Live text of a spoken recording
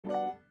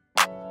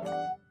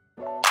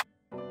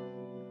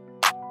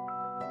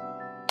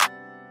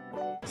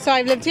So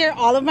I've lived here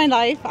all of my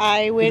life.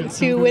 I went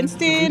to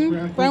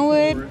Winston,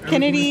 Brentwood,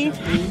 Kennedy.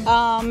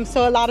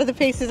 So a lot of the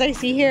faces I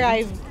see here,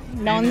 I've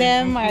known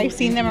them. I've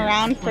seen them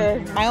around for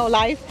my whole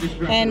life.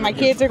 And my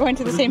kids are going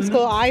to the same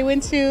school I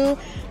went to.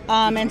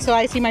 And so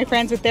I see my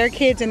friends with their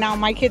kids, and now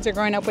my kids are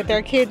growing up with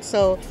their kids.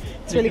 So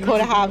it's really cool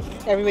to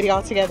have everybody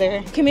all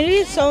together. Community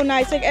is so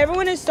nice. Like,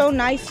 everyone is so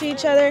nice to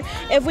each other.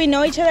 If we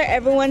know each other,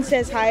 everyone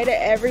says hi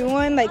to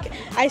everyone. Like,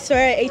 I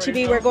swear at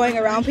HEB we're going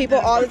around people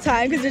all the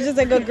time because there's just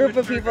like a group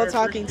of people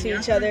talking to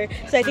each other.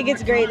 So I think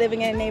it's great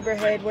living in a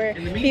neighborhood where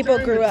people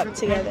grew up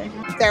together.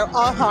 They're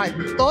all hard.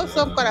 Todos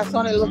son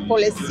corazones. Los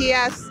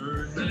policías,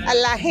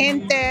 la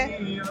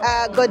gente,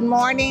 good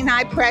morning,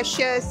 hi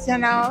precious, you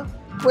know.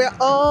 We're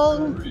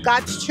all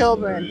God's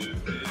children,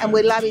 and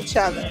we love each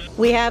other.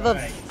 We have a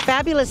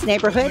fabulous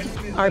neighborhood.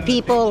 Our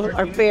people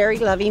are very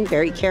loving,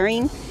 very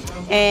caring.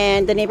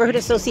 And the Neighborhood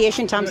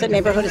Association, Thompson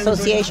Neighborhood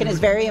Association, is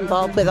very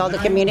involved with all the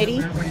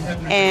community.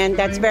 And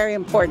that's very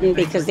important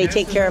because they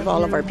take care of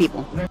all of our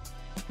people.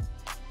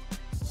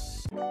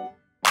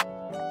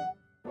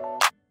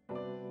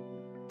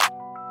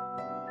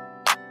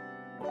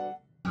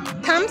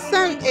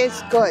 Thompson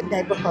is good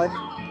neighborhood.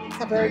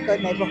 It's a very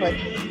good neighborhood.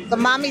 The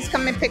mommies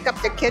come and pick up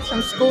their kids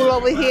from school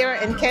over here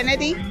in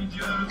Kennedy,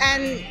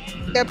 and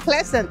they're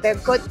pleasant. They're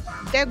good.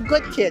 They're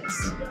good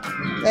kids.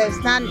 There's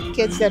not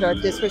kids that are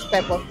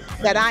disrespectful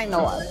that I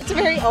know of. It's a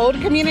very old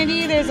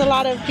community. There's a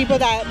lot of people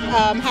that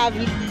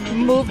have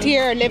moved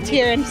here or lived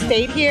here and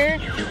stayed here.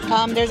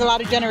 There's a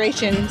lot of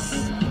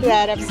generations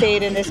that have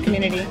stayed in this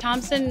community.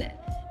 Thompson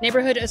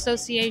Neighborhood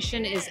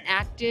Association is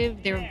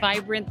active, they're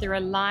vibrant, they're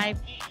alive,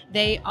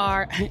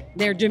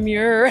 they're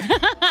demure,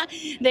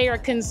 they are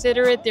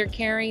considerate, they're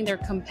caring, they're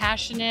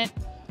compassionate,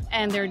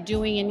 and they're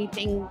doing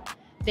anything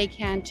they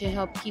can to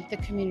help keep the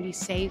community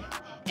safe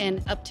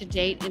and up to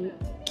date, and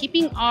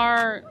keeping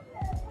our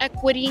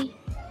equity,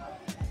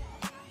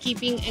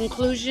 keeping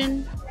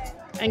inclusion,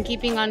 and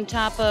keeping on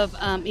top of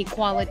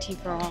equality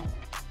for all.